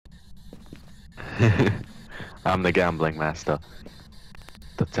I'm the gambling master.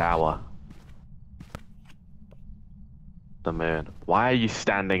 The tower. The moon. Why are you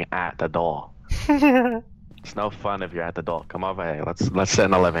standing at the door? It's no fun if you're at the door. Come over here. Let's sit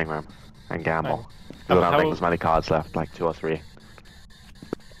in the living room and gamble. Because I don't think there's many cards left, like 2 or 3.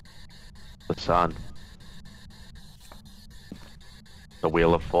 The sun. The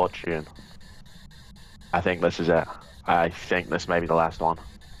Wheel of Fortune. I think this is it. I think this may be the last one.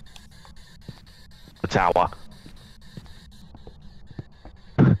 The tower.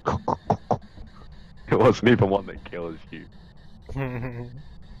 It wasn't even one that kills you.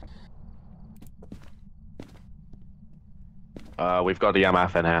 We've got the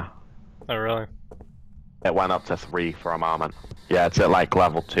MF in here. Oh, really? It went up to 3 for a moment. Yeah, it's at like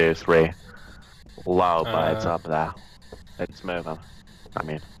level 2, 3. Low, but it's up there. It's moving. I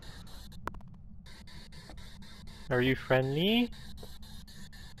mean. Are you friendly?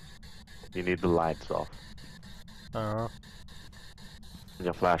 You need the lights off. Oh.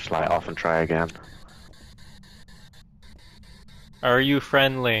 Your flashlight off and try again. Are you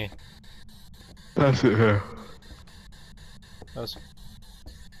friendly? That's it here. That's...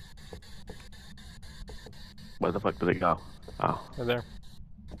 Where the fuck did it go? Oh. Right there.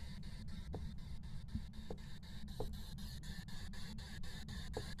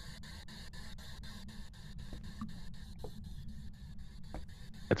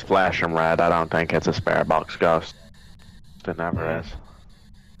 It's flashing red. I don't think it's a spare box ghost. It never is.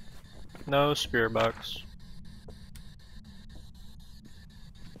 No spear box.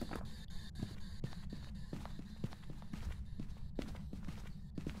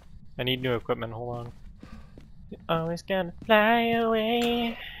 I need new equipment, hold on. You always gotta fly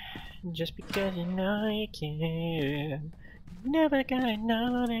away just because you know you can. You're never gonna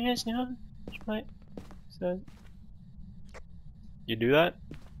know there's no what. So you do that?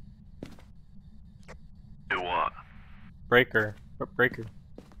 Do what? Breaker. What breaker?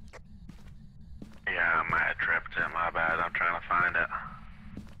 Yeah, I might have tripped it. My bad. I'm trying to find it.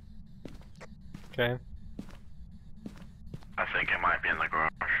 Okay. I think it might be in the garage.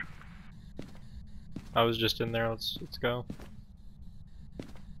 I was just in there, let's go.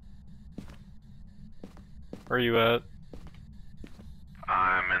 Where are you at?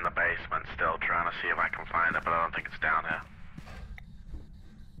 I'm in the basement still trying to see if I can find it, but I don't think it's down here.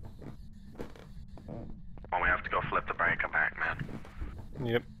 Well, we have to go flip the breaker back, man.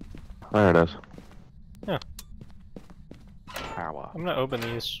 Yep. There it is. Yeah. Power. I'm gonna open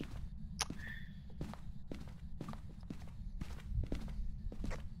these.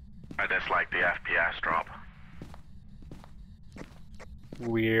 I dislike the FPS drop.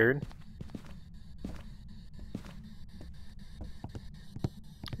 Weird.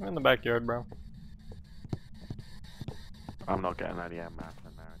 I'm in the backyard, bro. I'm not getting any MF in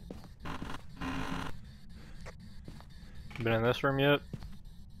there anymore. Been in this room yet?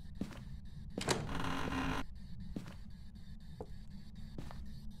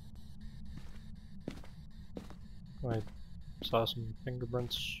 I saw some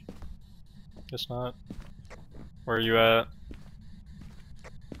fingerprints. Guess not. Where are you at?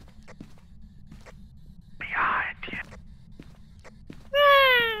 Behind you.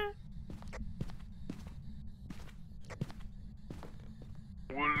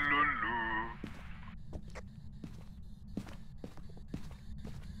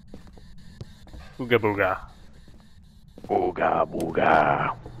 Ooga booga. Booga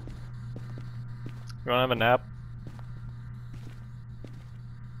booga. You wanna have a nap?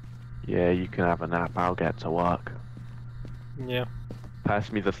 Yeah, you can have a nap. I'll get to work. Yeah.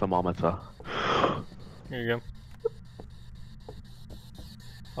 Pass me the thermometer. Here you go.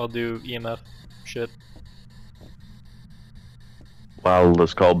 I'll do EMF shit. Well,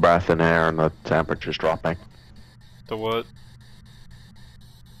 there's cold breath in air and the temperature's dropping. The what?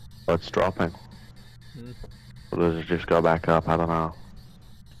 It's dropping. Hmm. Or does it just go back up? I don't know.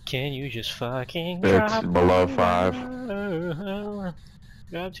 Can you just fucking It's drop below 5.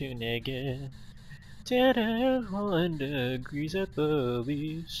 Drop to negative 1 degrees at the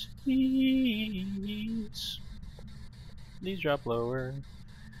least. Please drop lower.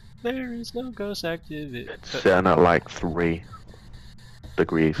 There is no ghost activity. It's sitting at like 3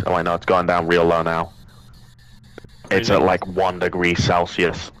 degrees. Oh, I know it's gone down real low now. It's at like 1 degree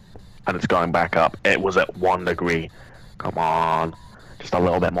Celsius. And it's going back up. It was at 1 degree. Come on. Just a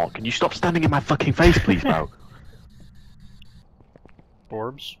little bit more. Can you stop standing in my fucking face, please, bro?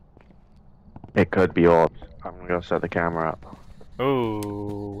 Orbs? It could be orbs. I'm gonna go set the camera up. Oh,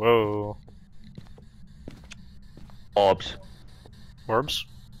 whoa. Orbs. Orbs?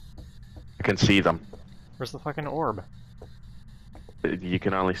 I can see them. Where's the fucking orb? You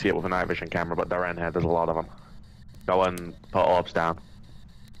can only see it with a night vision camera, but they're in here. There's a lot of them. Go and put orbs down.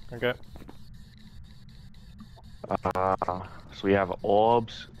 Okay. So we have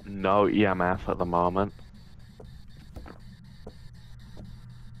orbs, no EMF at the moment.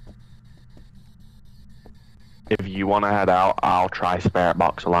 If you want to head out, I'll try Spirit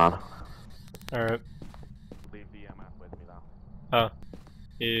Box alone. Alright. Leave the EMF with me though. Oh.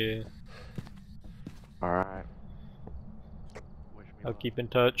 Yeah. Alright. I'll keep in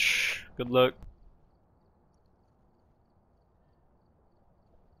touch. Good luck.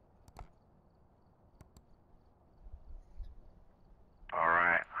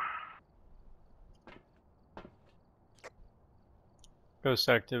 Alright. Ghost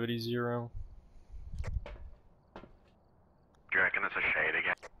activity 0. Do you reckon it's a shade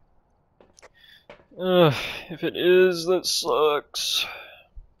again? Ugh, if it is, that sucks.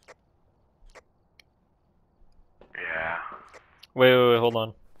 Yeah. Wait, hold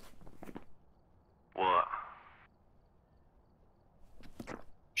on. What?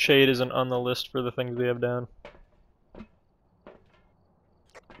 Shade isn't on the list for the things we have down.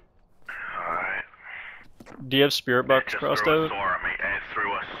 Alright. Do you have Spirit Box crossed out? It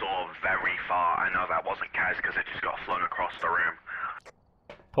threw a saw very far. I know that wasn't Kaz because it just got flown across the room.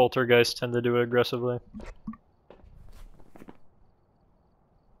 Poltergeists tend to do it aggressively.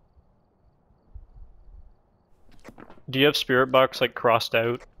 Do you have Spirit Box like crossed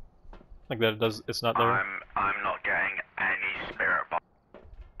out? Like that it does, it's not there? I'm not getting any Spirit Box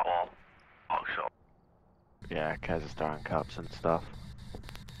or Boxel. Yeah, Kaz is throwing cups and stuff.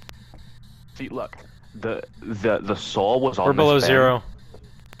 See, look, the saw was on. We're below this bin. 0.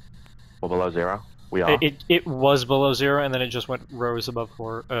 We're below 0. We are. It was below 0 and then it just rose above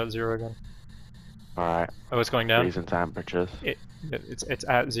 0 again. Alright. Oh, it's going down. Freezing temperatures. It's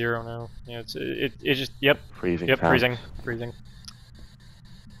at 0 now. Yeah, it just Freezing. Yep, temps. freezing.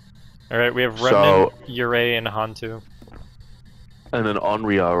 All right, we have Remnant, Yurei, and Hantu. And then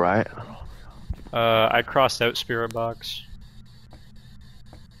Onryo, right? I crossed out Spirit Box.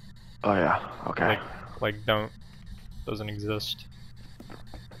 Oh yeah. Okay. Like doesn't exist.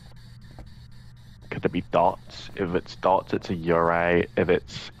 Could it be dots? If it's dots, it's a Yurei. If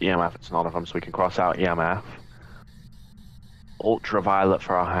it's EMF, it's none of them. So we can cross out EMF. Ultraviolet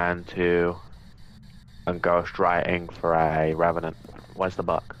for our hand too, and Ghost Writing for a Revenant. Where's the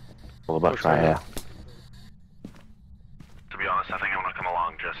buck? Well, the buck's right here. To be honest, I think I'm gonna come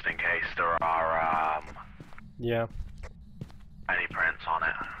along just in case there are yeah, any prints on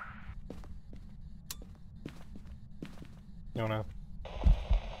it. no.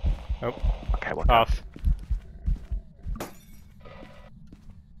 Nope. Okay, what? Off.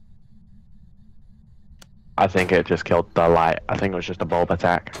 I think it just killed the light. I think it was just a bulb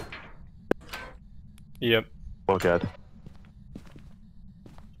attack. Yep. We're good.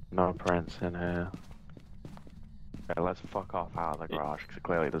 No prints in here. Okay, let's fuck off out of the garage because it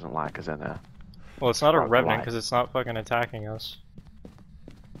clearly doesn't like us in there. Well, it's not a Broke the Revenant light. because it's not fucking attacking us.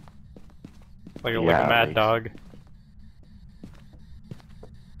 Like a Yeah, at mad least. dog.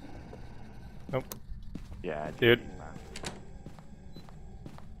 Nope. Yeah, Dude.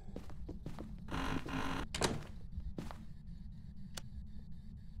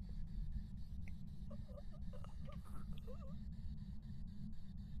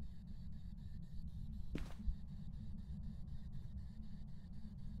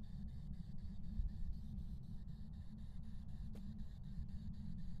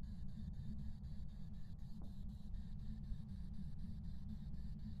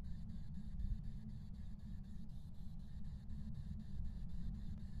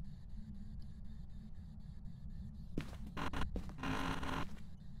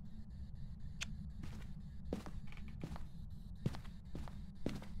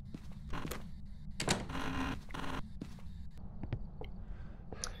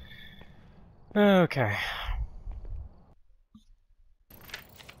 Okay.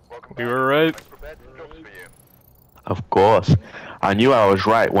 We were right. Of course. I knew I was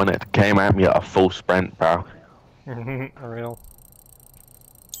right when it came at me at a full sprint, bro. Real.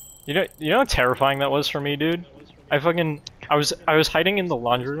 You know how terrifying that was for me, dude? I was hiding in the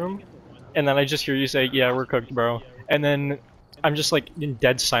laundry room, and then I just hear you say, "Yeah, we're cooked, bro." And then I'm just like in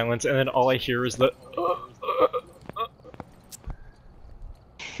dead silence, and then all I hear is the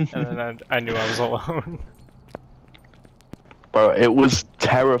and then I knew I was alone. Bro, it was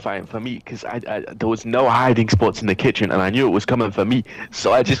terrifying for me because there was no hiding spots in the kitchen and I knew it was coming for me.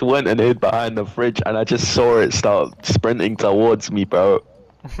 So I just went and hid behind the fridge and I just saw it start sprinting towards me, bro.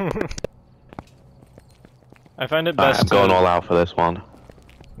 I find it best I'm going all out for this one.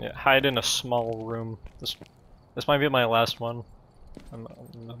 hide in a small room. This might be my last one. I'm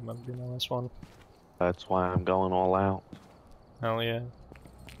good on this one. That's why I'm going all out. Hell yeah.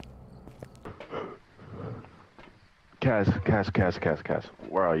 Kaz,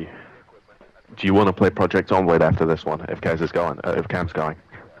 where are you? Do you want to play Project Onward after this one? If Kaz is going, if Cam's going.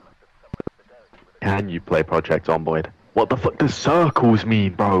 Can you play Project Onward? What the fuck does circles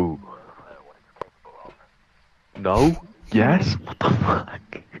mean, bro? No? Yes? What the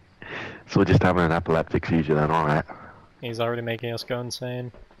fuck? So we're just having an epileptic seizure then, alright. He's already making us go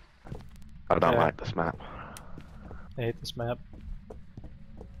insane. I don't Yeah. like this map. I hate this map.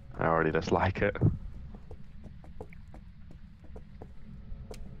 I already dislike it.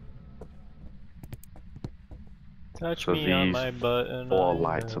 Touch So me on these my button. 4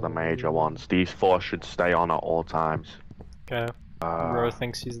 lights are the major ones. These 4 should stay on at all times. Okay. Bro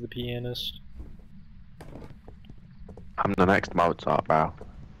thinks he's the pianist. I'm the next Mozart, bro.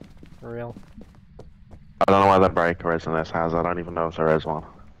 For real. I don't know where the breaker is in this house. I don't even know if there is one.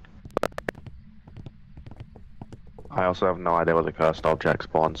 I also have no idea where the cursed object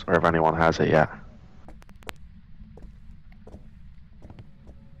spawns, or if anyone has it yet.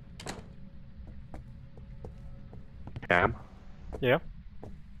 Cam? Yeah?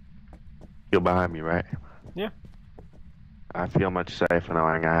 You're behind me, right? Yeah. I feel much safer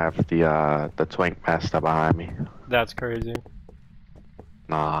knowing I have the Twink Master behind me. That's crazy.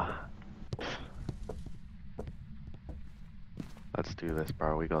 Nah. Let's do this,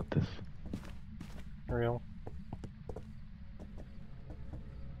 bro. We got this. For real.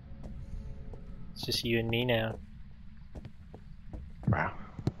 It's just you and me now. Bro.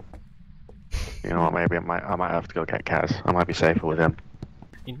 You know what? Maybe I might have to go get Kaz. I might be safer with him.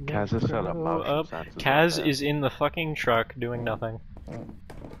 Kaz has set up motion sensors. Kaz up is in the fucking truck doing nothing.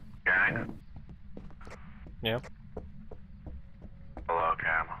 there. Yeah. Hello,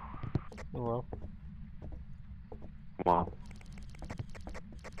 Cam. Hello. Come on.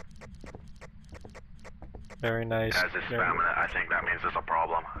 Very nice. Kaz is spamming it. I think that means there's a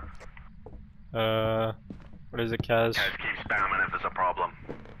problem. What is it, Kaz? Kaz keeps spamming if there's a problem.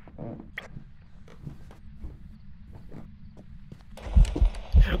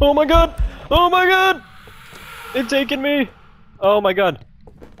 Oh my god! Oh my god! It's taken me! Oh my god.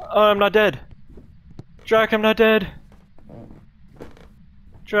 Oh, I'm not dead. Drac, I'm not dead.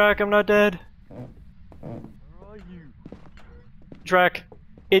 Drac, I'm not dead. Where are you? Drac,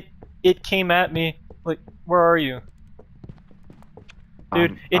 it came at me. Like, where are you?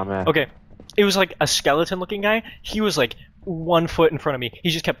 Dude, okay. It was like a skeleton looking guy. He was like 1 foot in front of me. He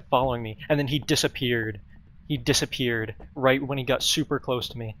just kept following me, and then he disappeared. He disappeared right when he got super close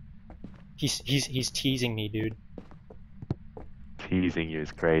to me. He's teasing me, dude. Teasing you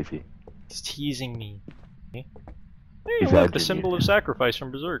is crazy. He's teasing me. Hey, He's look, the edging symbol you. of sacrifice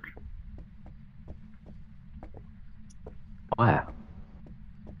from Berserk. Where?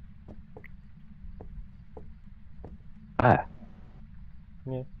 Where?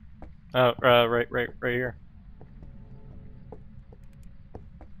 Yeah. Oh, right here.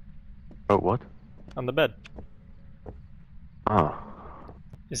 Oh, what? On the bed. Oh.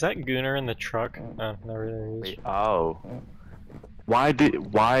 Is that Gunnar in the truck? Oh, no, there he is. Oh. Why did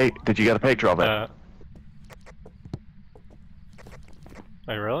you get a picture of it?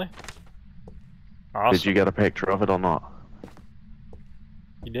 Wait, really? Awesome. Did you get a picture of it or not?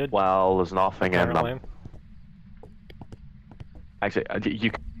 You did? Well, there's nothing in Apparently. them. Actually,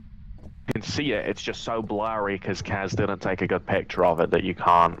 you can see it. It's just so blurry because Kaz didn't take a good picture of it that you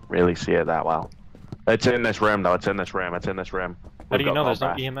can't really see it that well. It's in this room, though. It's in this room. It's in this room. How do you know there's no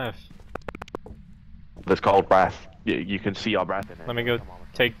breath. EMF? There's cold breath. You can see your breath in it. Let me go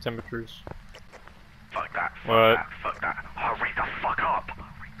take temperatures. Fuck that. What? Fuck that. Hurry the fuck up.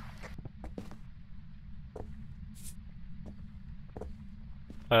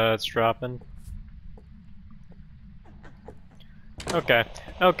 It's dropping. Okay.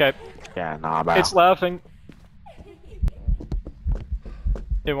 Okay. Yeah, nah, man. It's laughing.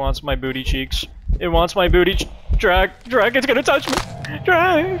 It wants my booty cheeks. It wants my booty Drag, it's gonna touch me!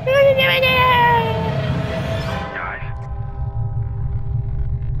 Drag! Guys.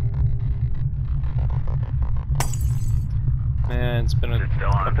 Man, it's been a Is it still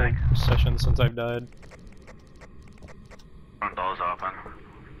on, couple thing? sessions since I've died. Front door's open.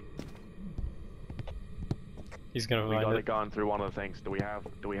 He's gonna We got find it it. going through one of the things. Do we have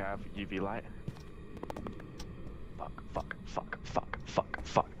UV light? Fuck.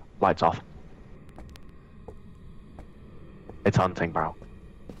 Lights off. It's hunting, bro.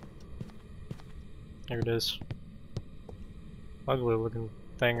 Here it is. Ugly looking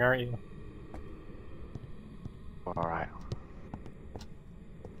thing, aren't you? Alright.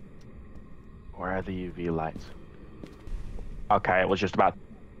 Where are the UV lights? Okay, it was just about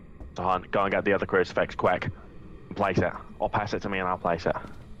to hunt. Go and get the other crucifix, quick. Place it. Or pass it to me and I'll place it.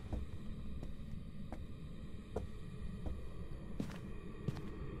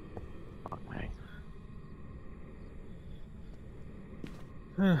 Fuck me.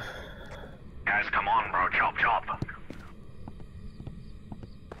 Guys, come on, bro. Chop, chop.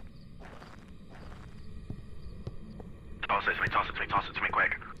 Toss it to me, toss it to me, toss it to me,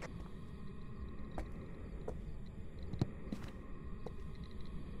 quick.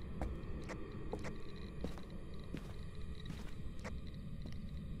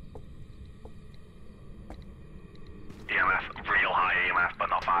 EMF, real high EMF, but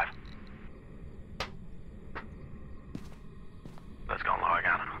not 5. Let's go low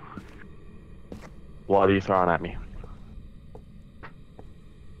again. What are you throwing at me?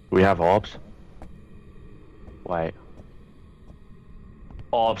 We have orbs? Wait.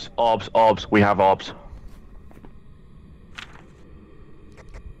 Orbs, orbs, orbs. We have orbs.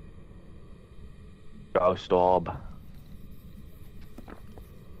 Ghost orb.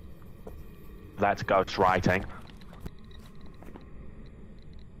 That's ghost writing.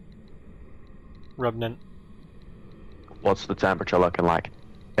 Revenant. What's the temperature looking like?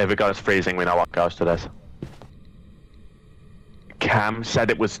 If it goes freezing, we know what ghost it is. Cam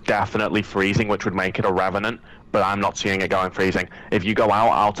said it was definitely freezing, which would make it a revenant, but I'm not seeing it going freezing. If you go out,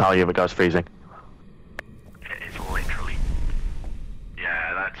 I'll tell you if it goes freezing. It is literally...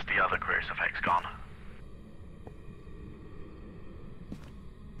 Yeah, that's the other crucifix gone.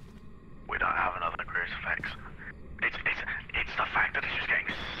 We don't have another crucifix. It's the fact that it's just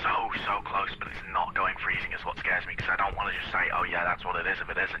getting so close, but it's not going freezing is what scares me, because I don't want to just say, oh yeah, that's what it is if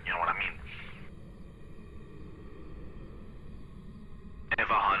it isn't, you know what I mean? If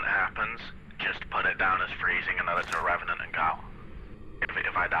a hunt happens, just put it down as freezing and that it's a revenant and go.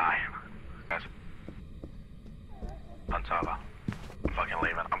 If I die, guys, hunt's over. I'm fucking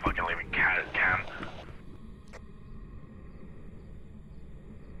leaving. I'm fucking leaving. Cam.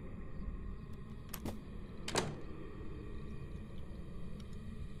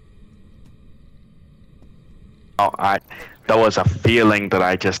 Oh, there was a feeling that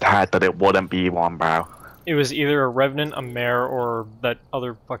I just had that it wouldn't be one, bro. It was either a Revenant, a Mare, or that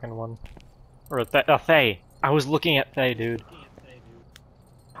other fucking one. Or a Thay. I was looking at Thay, dude.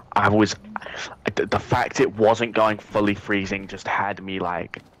 The fact it wasn't going fully freezing just had me,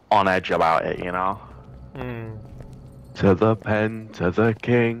 like, on edge about it, you know? Hmm. To the pen, to the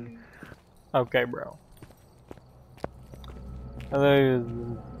king. Okay, bro. Another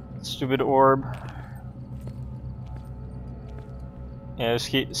stupid orb. Yeah,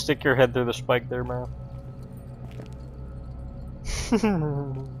 just stick your head through the spike there, bro.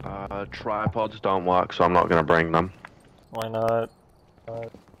 Tripods don't work, so I'm not gonna bring them. Why not?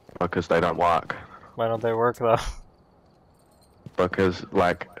 Because they don't work. Why don't they work though? Because,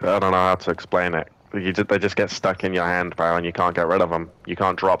 like, I don't know how to explain it. They just get stuck in your hand, bro, and you can't get rid of them. You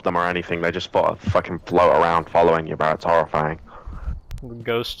can't drop them or anything. They just fucking float around following you, bro. It's horrifying. The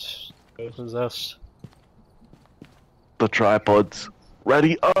ghost possessed. The tripods.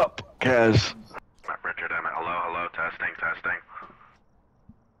 Ready up, Kez. Richard Emmett, hello, testing.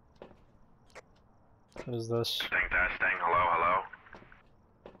 What is this? Testing, hello.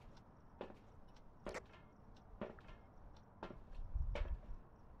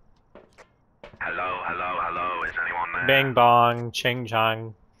 Hello, is anyone there? Bang bong, ching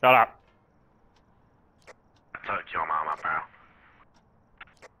chong. Shut up. I took your mama, bro.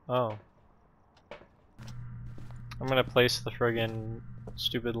 Oh. I'm gonna place the friggin'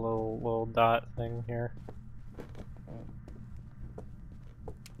 stupid little dot thing here.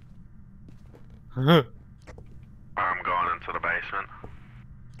 I'm going into the basement.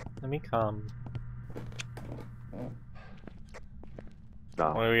 Let me come.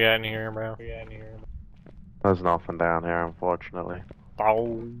 No. What do we got in here, bro? There's nothing down here, unfortunately.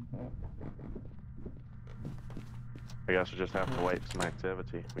 Oh. I guess we just have to wait for some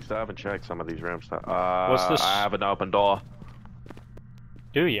activity. We still haven't checked some of these rooms. What's this? I have an open door.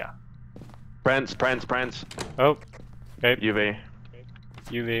 Do ya? Prince. Oh. Okay. UV.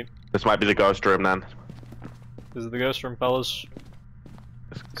 UV. This might be the ghost room then. This is the ghost room, fellas.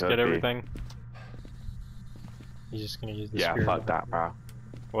 This Let's get everything. He's just gonna use the Yeah, spirit. fuck that, bro.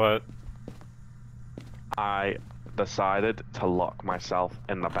 What? I decided to lock myself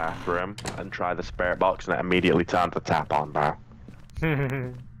in the bathroom and try the spirit box, and it immediately turned the tap on, bro.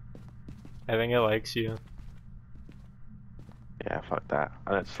 I think it likes you. Yeah, fuck that.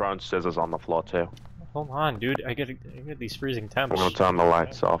 And it's throwing scissors on the floor too. Hold on, dude. I get these freezing temps. I'm gonna turn the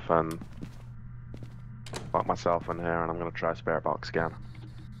lights off and lock myself in here, and I'm gonna try spirit box again.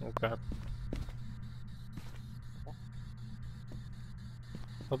 Okay.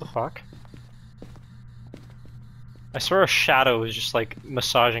 What the fuck? I swear a shadow is just like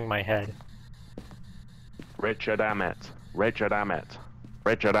massaging my head. Richard Emmett. Richard Emmett.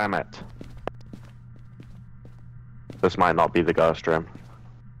 Richard Emmett. This might not be the ghost room.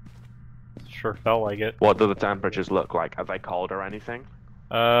 Sure felt like it. What do the temperatures look like? Are they cold or anything?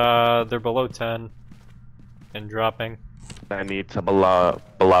 They're below 10 and dropping. They need to below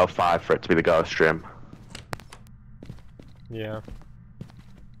 5 for it to be the ghost room. Yeah.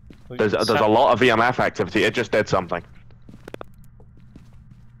 There's a lot of EMF activity. It just did something.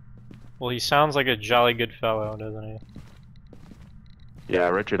 Well, he sounds like a jolly good fellow, doesn't he? Yeah,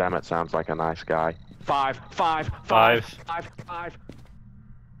 Richard Emmett sounds like a nice guy. 5.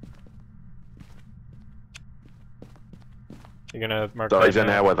 You're gonna mark So that he's in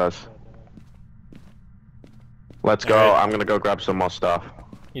down? here with us. Let's go. Alright. I'm gonna go grab some more stuff.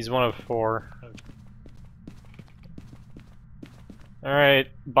 He's one of 4. Alright,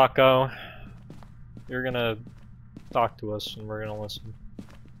 bucko. You're gonna talk to us and we're gonna listen.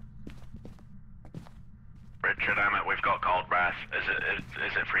 Richard Emmett, we've got cold breath. Is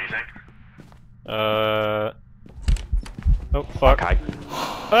it freezing? Oh, fuck. Okay.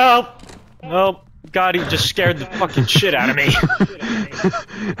 Oh! Oh, God, he just scared the fucking shit out of me.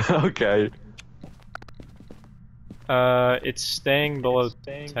 Okay. It's staying below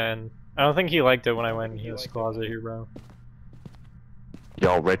 10. I don't think he liked it when I went in his closet here, bro.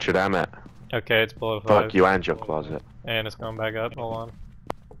 Yo, Richard Emmett. Okay, it's below 5. Fuck you and your closet. And it's going back up. Hold on.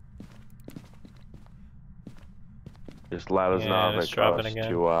 Just let us know And if it's it dropping goes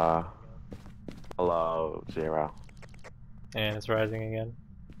again. to below 0. And it's rising again.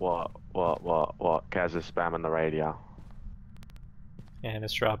 What? Kaz is spamming the radio. And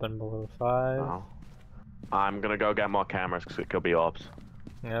it's dropping below 5. Oh. I'm gonna go get more cameras because it could be orbs.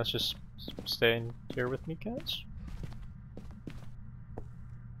 Yeah, let's just stay in here with me, guys.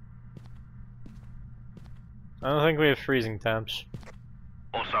 I don't think we have freezing temps.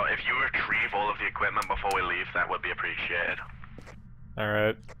 Also, if you retrieve all of the equipment before we leave, that would be appreciated.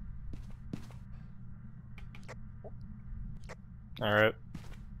 Alright. Alright.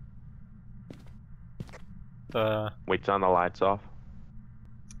 We turn the lights off.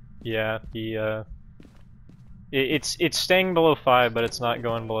 Yeah, it's staying below 5, but it's not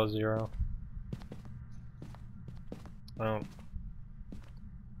going below 0. I don't...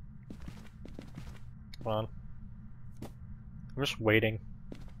 Come on. I'm just waiting.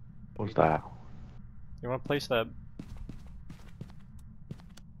 What's that? You wanna place that?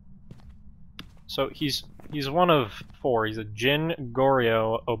 So he's one of 4. He's a Jin,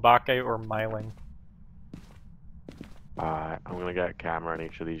 Goryo, Obake, or Myling. Alright, I'm gonna get a camera in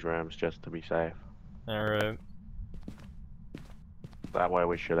each of these rooms just to be safe. Alright. That way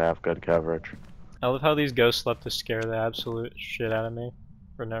we should have good coverage. I love how these ghosts love to scare the absolute shit out of me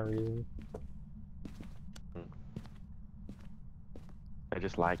for no reason. They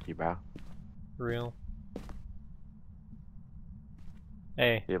just like you, bro. Real.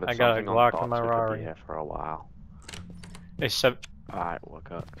 Hey, Yeah, but I got a something on Glock in my thoughts we could be Rari. here for a while. Hey, Alright, we're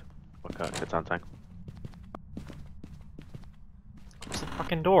cooked. We're cooked. It's hunting. close the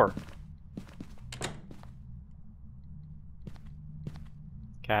fucking door.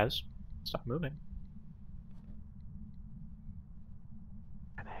 Kaz, stop moving.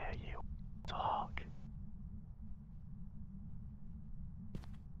 I can hear you. Talk.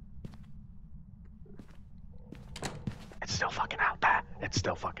 It's still fucking out there. It's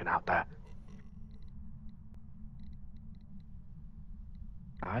still fucking out there.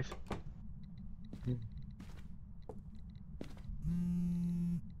 Guys?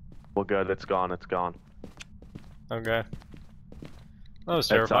 We're good. It's gone. It's gone. Okay. That was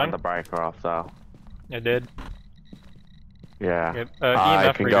It's on terrifying. the breaker off though. It did. Yeah. Yep. I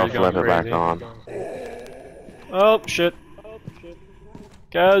EMF can reader's go flip going it back crazy. on. Oh shit.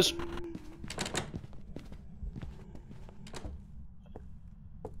 Kaz.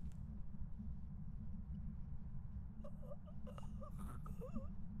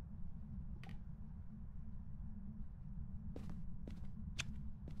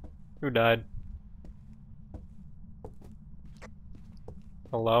 Who died?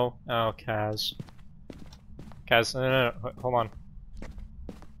 Hello? Oh, Kaz. Kaz, no, hold on.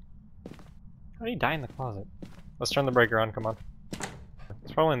 How did he die in the closet? Let's turn the breaker on, come on.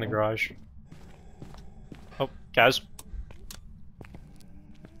 It's probably in the garage. Oh, Kaz.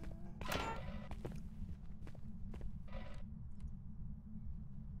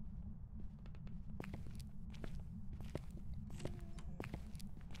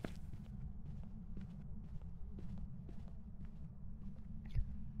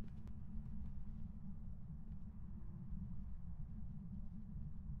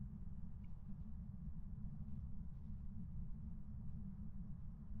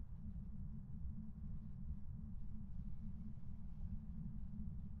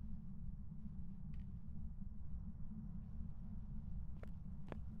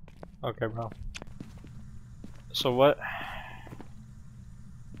 Okay, bro. So what?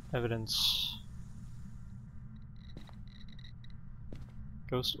 Evidence.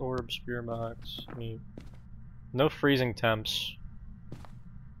 Ghost orb, spear box. No freezing temps.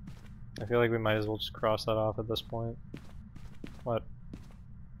 I feel like we might as well just cross that off at this point. What?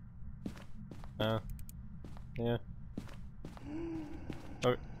 Yeah.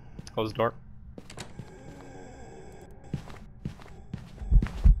 Oh, close the door.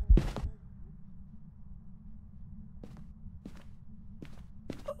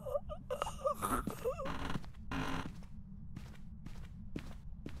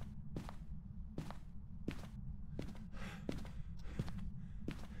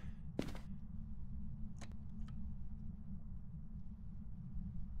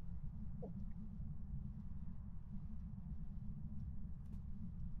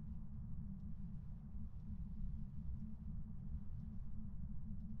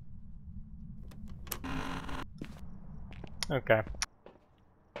 Okay.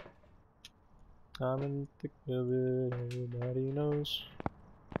 I'm in the thick of it, everybody knows.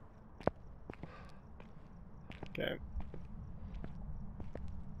 Okay.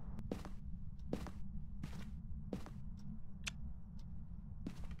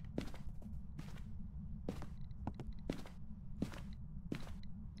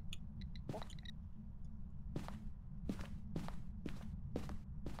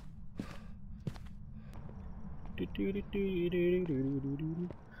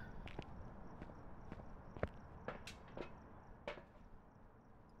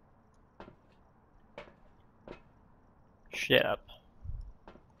 Shit.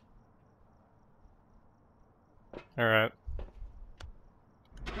 Alright.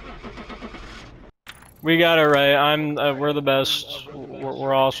 We got it right. We're the best.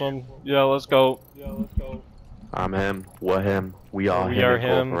 We're awesome. Yeah, let's go. I'm him. We're him. We are We him are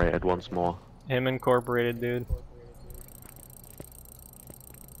him. Incorporated once more. Him Incorporated, dude.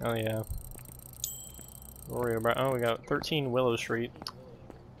 Oh yeah. What were we about? Oh, we got 13 Willow Street.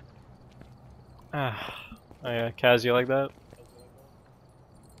 Ah. Oh yeah, Kaz, you like that?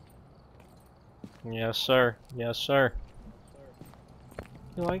 Yes, sir. Yes, sir.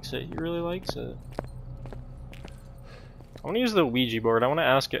 He likes it. He really likes it. I want to use the Ouija board. I want to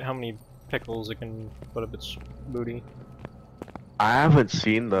ask it how many pickles it can put up its booty. I haven't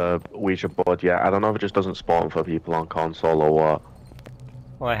seen the Ouija board yet. I don't know if it just doesn't spawn for people on console or what.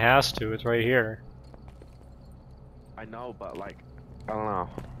 Well, it has to. It's right here. I know, but like, I don't know.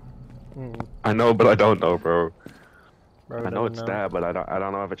 Hmm. I know, but I don't know, bro. Bro I know doesn't it's there, but I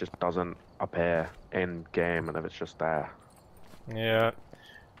don't know if it just doesn't appear in game and if it's just there. Yeah.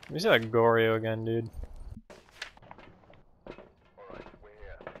 Let me see that Goryo again, dude.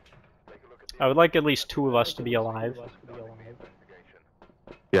 I would like at least 2 of us to be alive.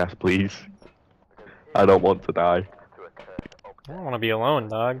 Yes, please. I don't want to die. I don't want to be alone,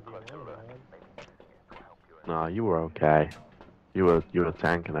 dog. No, you were okay. You were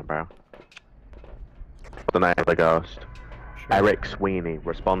tanking it, bro. What's the name of the ghost? Sure. Eric Sweeney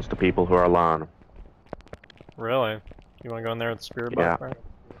responds to people who are alone. Really? You want to go in there with the spirit Yeah. box, bro?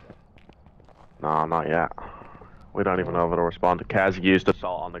 No, not yet. We don't even know if it'll respond. Kaz used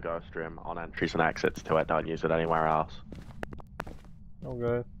assault on the ghost room on entries and exits to it. Don't use it anywhere else.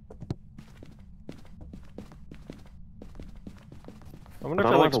 Okay. I I wonder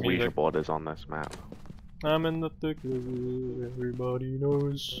don't if it know where likes the Ouija music. board is on this map. I'm in the thick of it, everybody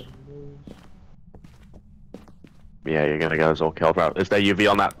knows. Yeah, you're gonna get us all killed, bro. Is there UV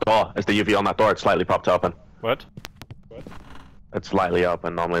on that door? Is there UV on that door? It's slightly propped open. What? It's slightly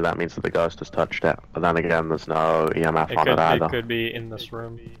open. Normally that means that the ghost has touched it. But then again, there's no EMF on it either. It could be in this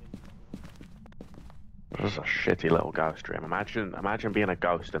room. This is a shitty little ghost room. Imagine being a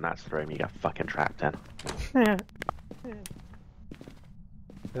ghost in that room you get fucking trapped in.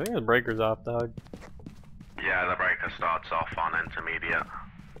 I think the breaker's off, dog. Yeah, the breaker starts off on intermediate.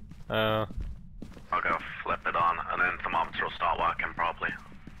 I'll go flip it on, and then thermometer will start working properly.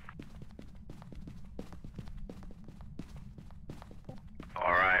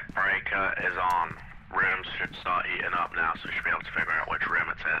 Alright, breaker is on. Rooms should start eating up now, so we should be able to figure out which room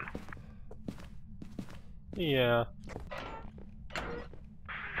it's in. Yeah.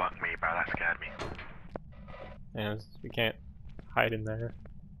 Fuck me, bro, that scared me. Yeah, we can't hide in there.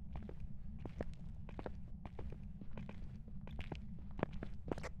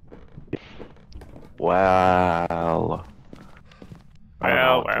 Well... I don't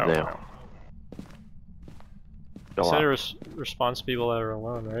know what to do. Go Said on. it responds to people that are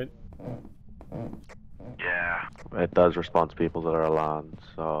alone, right? Yeah, it does respond to people that are alone,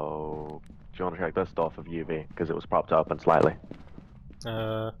 so... Do you want to check this door for UV? Because it was propped open slightly.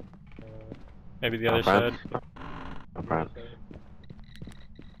 Maybe the other friend. side. My friend.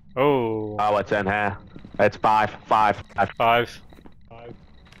 Oh. Oh, it's in here. It's 5. 5. 5.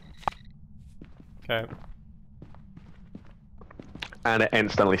 Okay. And it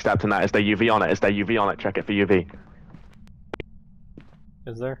instantly stepped in that. Is there UV on it? Is there UV on it? Check it for UV.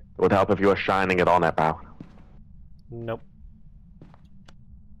 Is there? It would help if you were shining it on it, pal. Nope.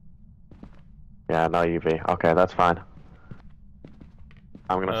 Yeah, no UV. Okay, that's fine.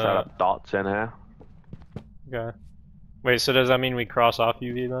 I'm gonna set up dots in here. Okay. Wait, so does that mean we cross off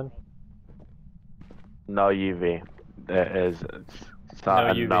UV then? No UV. There is No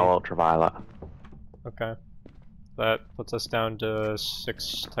no UV. ultraviolet. Okay. That puts us down to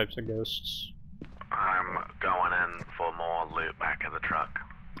 6 types of ghosts. I'm going in for more loot back in the truck.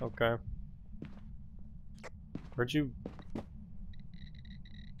 Okay. Where'd you...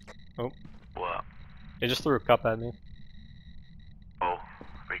 Oh. What? He just threw a cup at me. Oh,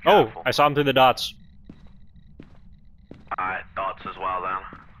 be Oh! careful. I saw him through the dots. Alright, dots as well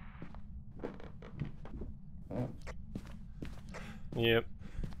then. Yep.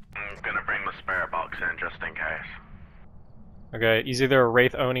 I'm gonna bring the spirit box in just in case. Okay, he's either a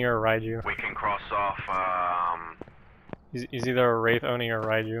Wraith Oni or a Raiju. We can cross off, He's either a Wraith Oni or a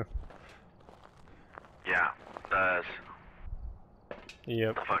Raiju. yeah, there's...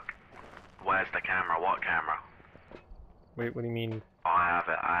 Yep. The fuck? Where's the camera? What camera? Wait, what do you mean? Oh, I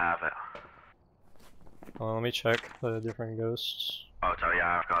have it. Let me check the different ghosts. Oh, so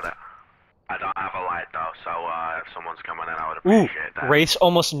yeah, I've got it. I don't have a light though, so if someone's coming in, I would Ooh! appreciate that. Wraiths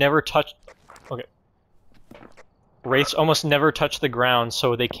almost never touch... Okay. Wraiths almost never touch the ground,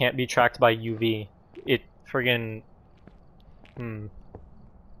 so they can't be tracked by UV. It friggin...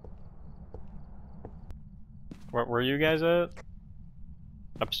 Where were you guys at?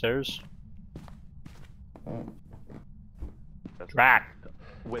 Upstairs? Rat!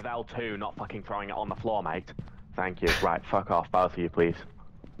 With L2, not fucking throwing it on the floor, mate. Thank you. Right, fuck off, both of you, please.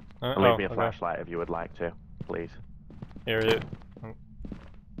 And leave me a okay. flashlight if you would like to, please. Here, yeah.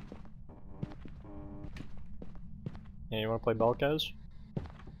 Yeah, you wanna play Balkaz?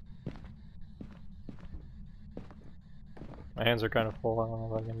 My hands are kind of full, I don't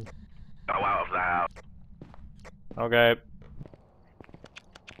know if I can... Go out of the house. Okay.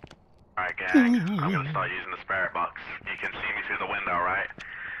 Alright, gang. I'm gonna start using the spirit box. You can see me through the window, right?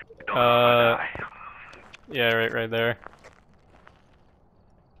 Don't know if I die. Yeah, right there.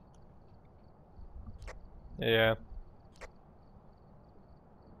 Yeah.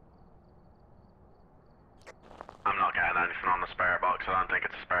 I'm not getting anything on the spirit box. I don't think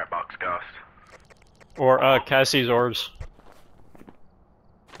it's a spirit box ghost. Or, Cassie's orbs.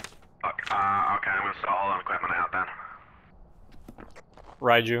 Fuck. Okay, I'm gonna start all the equipment out then.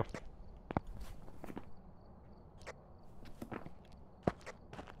 Raiju.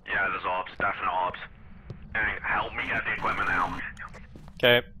 Yeah, there's orbs. Definite orbs. Gang, help me get the equipment out.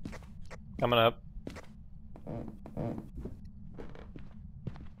 Okay. Coming up.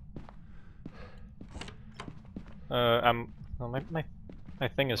 Oh, my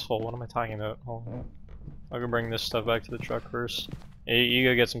thing is full. What am I talking about? Hold on. I'll go bring this stuff back to the truck first. Hey, you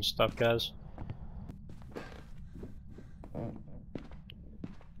go get some stuff, guys.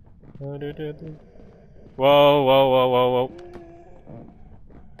 Whoa, whoa, whoa, whoa, whoa.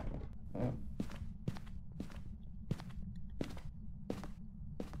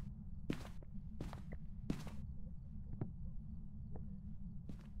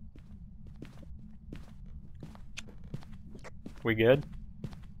 We good?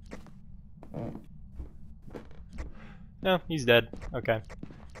 No, he's dead. Okay.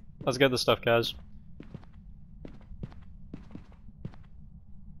 Let's get the stuff, guys.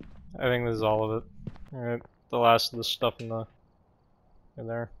 I think this is all of it. Alright, the last of the stuff in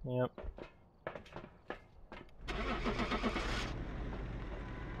there. Yep.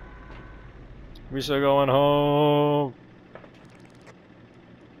 We still going home.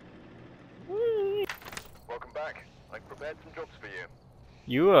 Welcome back. I prepared some jobs for you.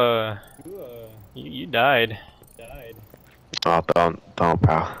 You died. Oh, don't,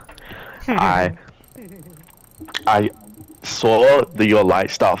 pal. I saw your light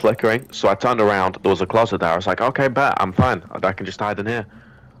start flickering, so I turned around. There was a closet there. I was like, okay, bet, I'm fine. I can just hide in here.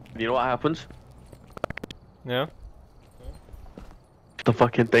 You know what happens? Yeah? The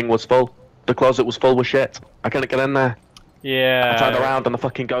fucking thing was full. The closet was full with shit. I couldn't get in there. Yeah. I turned around and the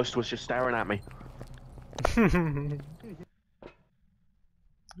fucking ghost was just staring at me.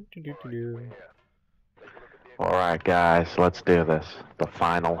 Alright, guys, let's do this. The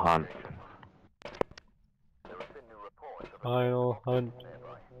final hunt. Final hunt.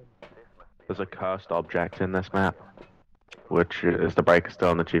 There's a cursed object in this map. Which is the breaker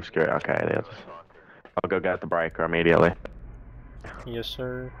still in the chief security? Okay, it is. I'll go get the breaker immediately. Yes,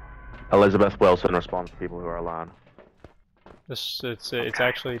 sir. Elizabeth Wilson responds to people who are alone. It's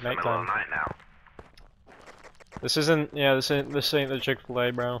actually It's the middle of nighttime. the night now. This isn't. Yeah, this ain't the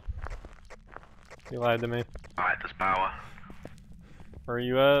Chick-fil-A, bro. You lied to me. Alright, there's power. Where are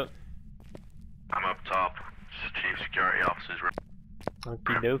you at? I'm up top. Chief Security Officer's room.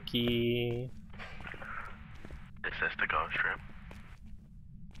 Okie dokie. Is this the ghost room?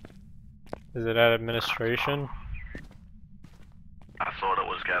 Is it at administration? I thought it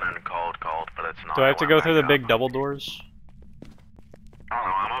was getting cold, but it's not. Do I have to It go went through the back big up. double doors? Oh no,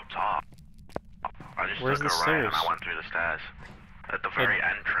 I'm up top. I just Where's took the a right stairs? and I went through the stairs. At the very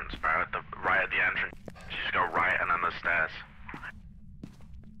entrance, bro. Right at the entrance. You just go right and then the stairs.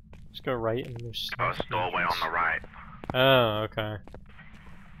 Just go right and there's. There's a doorway on the right. Oh, okay.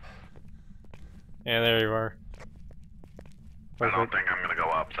 Yeah, there you are. I don't Perfect. think I'm gonna go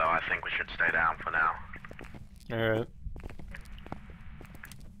up though. I think we should stay down for now. Alright.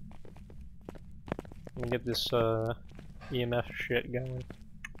 Let me get this EMF shit going.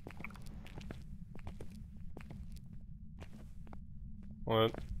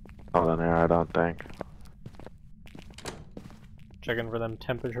 What? Not in there, I don't think. Checking for them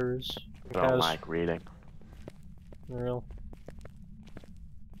temperatures. I don't Kaz. like reading. Real.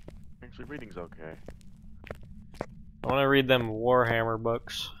 Actually, reading's okay. I want to read them Warhammer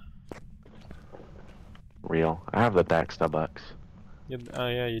books. Real. I have the Dexter books. Oh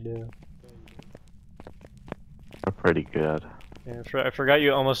yeah, you do. They're pretty good. Yeah, I forgot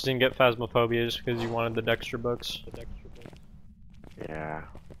you almost didn't get Phasmophobia just because you wanted the Dexter books. Yeah.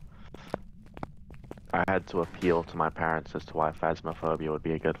 I had to appeal to my parents as to why Phasmophobia would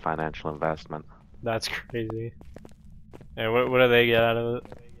be a good financial investment. That's crazy. Yeah, what do they get out of it?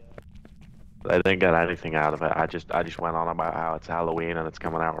 They didn't get anything out of it. I just went on about how it's Halloween and it's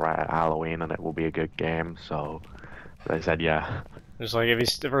coming out right at Halloween and it will be a good game. So they said yeah. Just like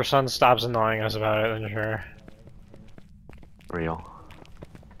if our son stops annoying us about it, then sure. Real.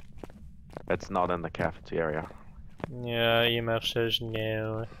 It's not in the cafeteria. Yeah, EMF says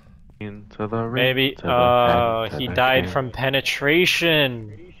no. Into the ring, Maybe. to the pen, to He the died king. from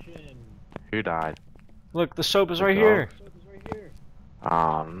penetration. Who died? Look, the soap is The right here.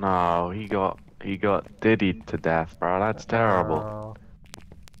 Oh no, he got diddied to death, bro. That's terrible. Oh,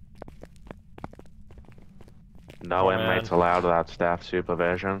 No oh, inmates man. allowed without staff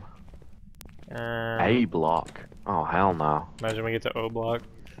supervision. A block. Oh hell no. Imagine we get to O block.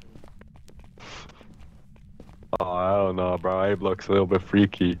 Oh, I don't know, bro. A block's a little bit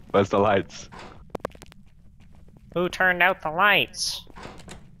freaky. Where's the lights? Who turned out the lights?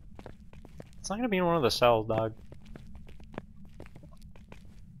 It's not gonna be in one of the cells, dog.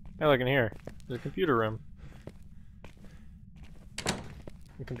 Hey, look in here. There's a computer room.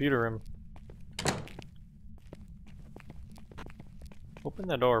 A computer room. Open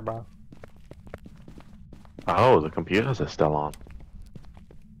the door, bro. Oh, the computers are still on.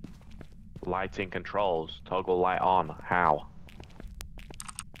 Lighting controls. Toggle light on. How?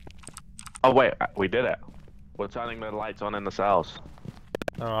 Oh wait, we did it. We're turning the lights on in the cells.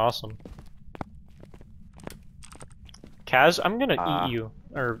 Oh, awesome. Kaz, I'm gonna eat you.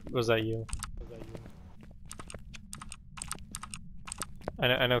 Or was that you?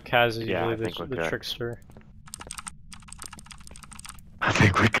 I know Kaz is Yeah, I usually think we're the good. trickster. I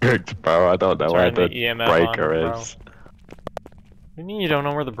think we cooked, bro. I don't know where Turn the EMF breaker on, bro. is. What do you mean you don't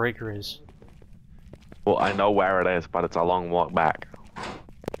know where the breaker is? Well, I know where it is, but it's a long walk back.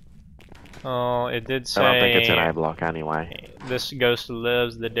 Oh, it did say. I don't think it's in A block anyway. This ghost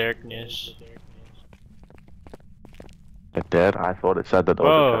loves the darkness. It did? I thought it said that there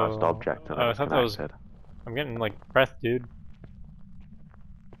was a Whoa. cursed object and Oh, it I was thought that was- connected. I'm getting like breath, dude.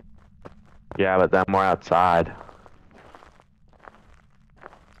 Yeah, but then we're outside.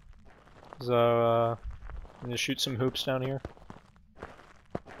 So, I'm gonna shoot some hoops down here.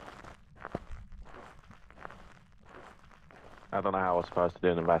 I don't know how we're supposed to do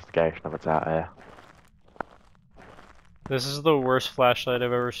an investigation if it's out here. This is the worst flashlight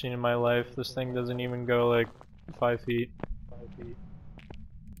I've ever seen in my life. This thing doesn't even go like 5 feet.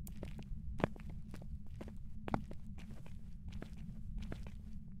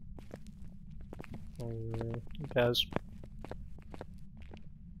 Kaz.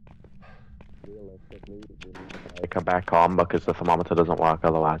 Come back on because the thermometer doesn't work,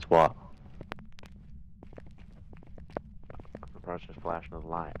 otherwise what? The bro's just flashing his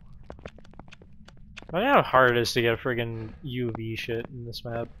light. I don't know how hard it is to get friggin' UV shit in this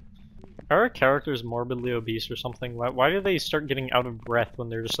map. Are our characters morbidly obese or something? Why do they start getting out of breath when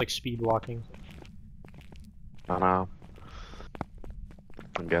they're just like speed walking? I know.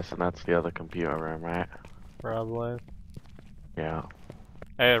 I'm guessing that's the other computer room, right? Probably. Yeah.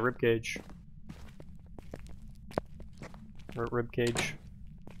 Hey, ribcage. Ribcage.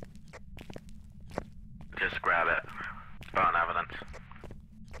 Just grab it. It's burn evidence.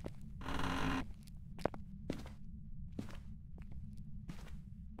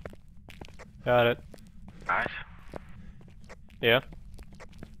 Got it. Nice. Yeah.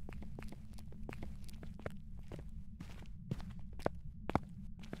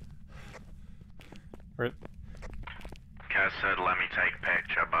 Right. Kaz said let me take a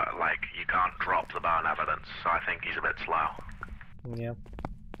picture, but like you can't drop the burn evidence, so I think he's a bit slow. Yeah.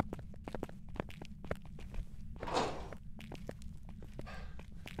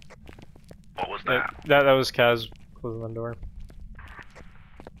 What was that? That was Kaz closing the door.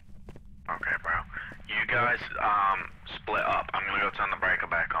 Okay, bro. You guys, split up. I'm gonna go turn the breaker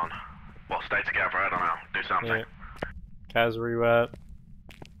back on. Well, stay together, I don't know. Do something. Yeah. Kaz, where you at?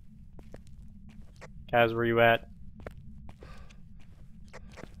 Kaz, where you at?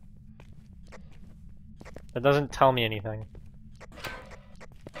 That doesn't tell me anything.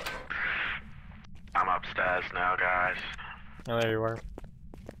 I'm upstairs now, guys. Oh, there you are.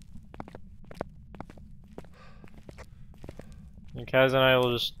 And Kaz and I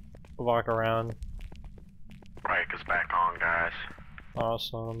will just walk around. Breaker's back on, guys.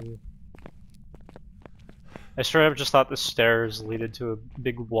 Awesome. I straight up just thought the stairs leaded to a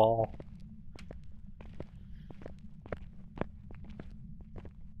big wall.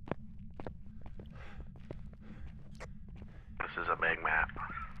 This is a big map.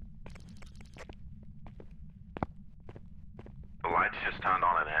 The lights just turned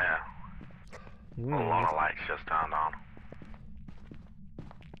on in here. A lot of lights just turned on.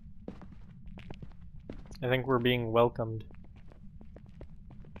 I think we're being welcomed.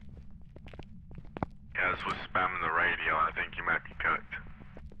 Kaz was spamming the radio. I think you might be cooked.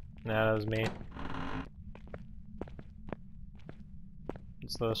 Nah, that was me.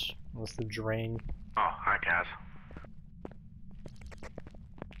 What's this? What's the drain? Oh, hi, Kaz.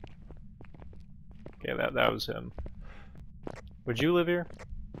 Okay, that was him. Would you live here?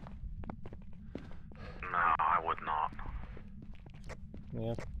 No, I would not.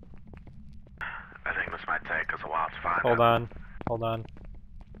 Yeah. I think this might take us a while to find Hold out. on. Hold on.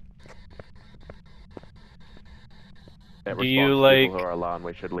 In Do you response to like people who are alone,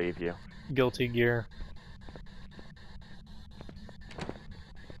 we should leave you. Guilty Gear?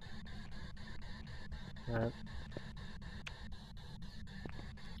 Alright.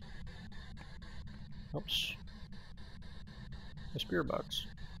 Oops. A spear box.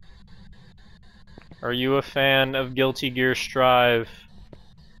 Are you a fan of Guilty Gear Strive?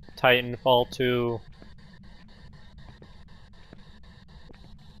 Titanfall 2?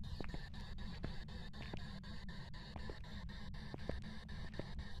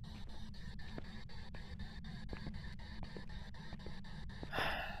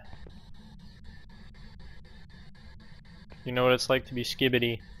 You know what it's like to be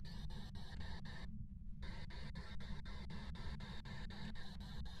Skibbity.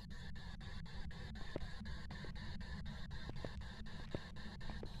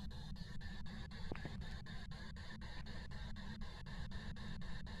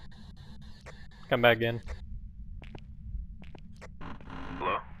 Come back in.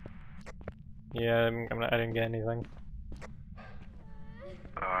 Hello? Yeah, I didn't get anything.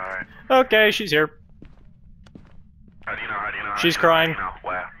 Alright. Okay, she's here. How do you know? How do you know? She's crying. How do you know?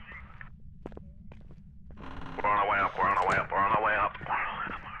 Where? We're on our way up. We're on our way up. We're on our way up. We're on our way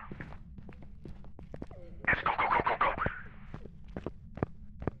up. Yes, go, go, go, go, go.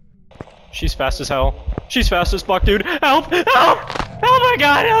 She's fast as hell. She's fast as fuck, dude. Help! Help! Oh my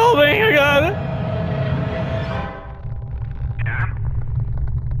god, help me! Oh my god!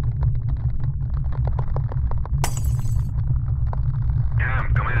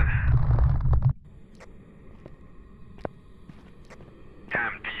 Cam, come in.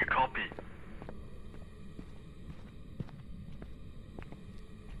 Cam, do you copy?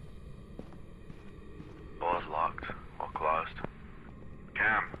 Door's locked or closed.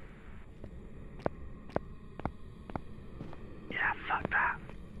 Cam. Yeah, fuck that.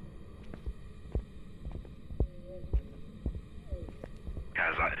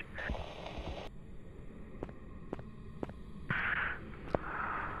 Guys,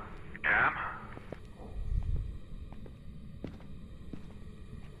 Cam?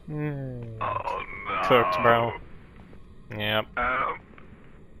 Oh no. Cooked, bro. Yep.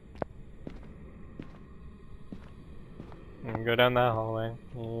 Go down that hallway.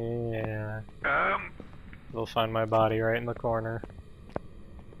 Yeah. They'll find my body right in the corner.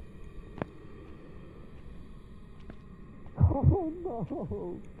 Oh no. Yep.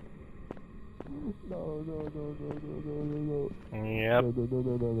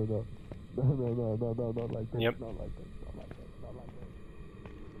 Yep.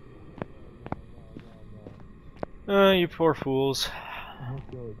 You poor fools.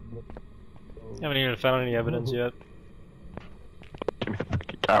 Haven't even found any evidence yet. Give me the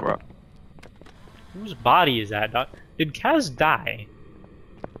fucking camera. Whose body is that? Did Kaz die?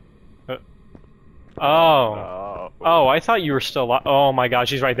 Oh. Oh, I thought you were still alive. Oh my god,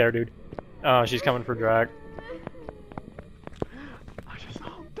 she's right there, dude. Oh, she's coming for Drac.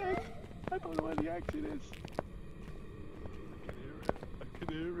 I'm dead. I don't know where the exit is. I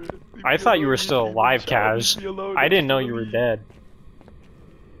can hear it. I thought you were still alive, Kaz. I didn't know you were dead.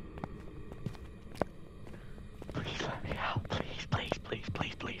 Please let me out. Please, please, please,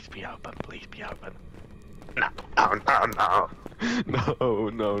 please, please be open. Please be open. No, no, no, no. No,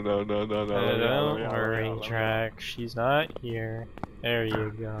 no, no, no, no, no. Don't worry, Drac. She's not here. There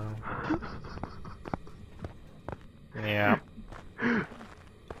you go. Yeah.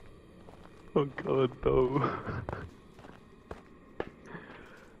 Oh god, no.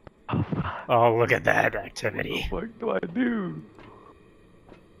 Oh, look at that activity. What do I do?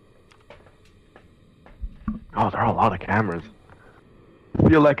 Oh, there are a lot of cameras. I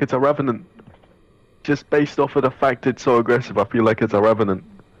feel like it's a revenant. Just based off of the fact it's so aggressive, I feel like it's a revenant.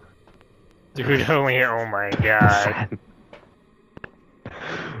 Dude, oh my god.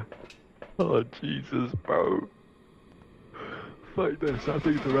 Oh, Jesus, bro. Fuck this, I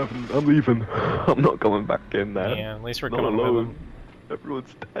think it's a revenant. I'm leaving. I'm not going back in there. Yeah, at least we're Not coming with alone. them.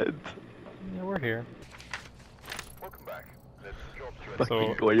 Everyone's dead. Yeah, we're here. Welcome back. Let's drop you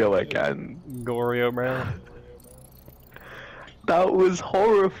Fucking Goyo again. Gorio, bro. That was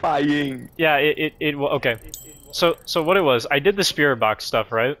horrifying. Yeah, okay. So what it was, I did the spirit box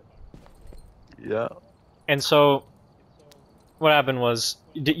stuff, right? Yeah. And so, what happened was,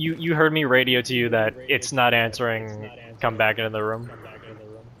 you heard me radio to you that it's not answering, come back into the room?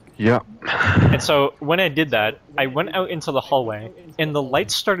 Yeah. And so, when I did that, I went out into the hallway, and the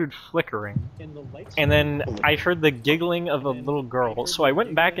lights started flickering. And then I heard the giggling of a little girl, so I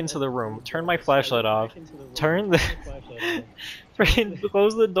went back into the room, turned my flashlight off, turned the... freaking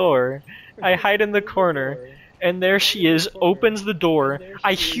close the door, I hide in the corner, and there she is, opens the door,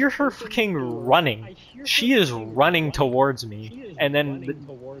 I hear her fucking running. She is running towards me, and then...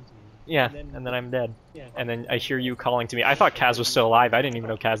 yeah, and then I'm dead. And then I hear you calling to me. I thought Kaz was still alive, I didn't even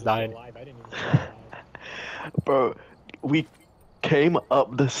know Kaz died. Bro, we came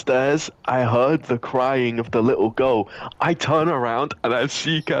up the stairs, I heard the crying of the little girl. I turn around and I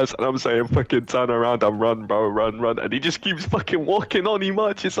see Kaz and I'm saying fucking turn around and run, bro, run. And he just keeps fucking walking on, he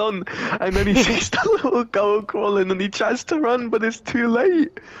marches on. And then he sees the little girl crawling and he tries to run, but it's too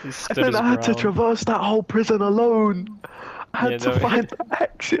late. And then I had to traverse that whole prison alone. I had to find the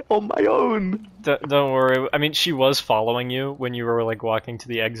exit on my own. Don't worry. I mean, she was following you when you were like walking to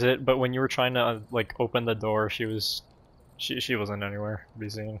the exit, but when you were trying to like open the door, she wasn't anywhere to be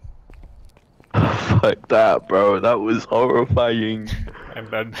seen. Fuck that, bro. That was horrifying. I'm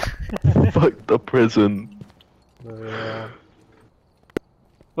dead. Fuck the prison. Yeah.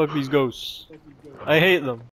 Fuck these ghosts. I hate them.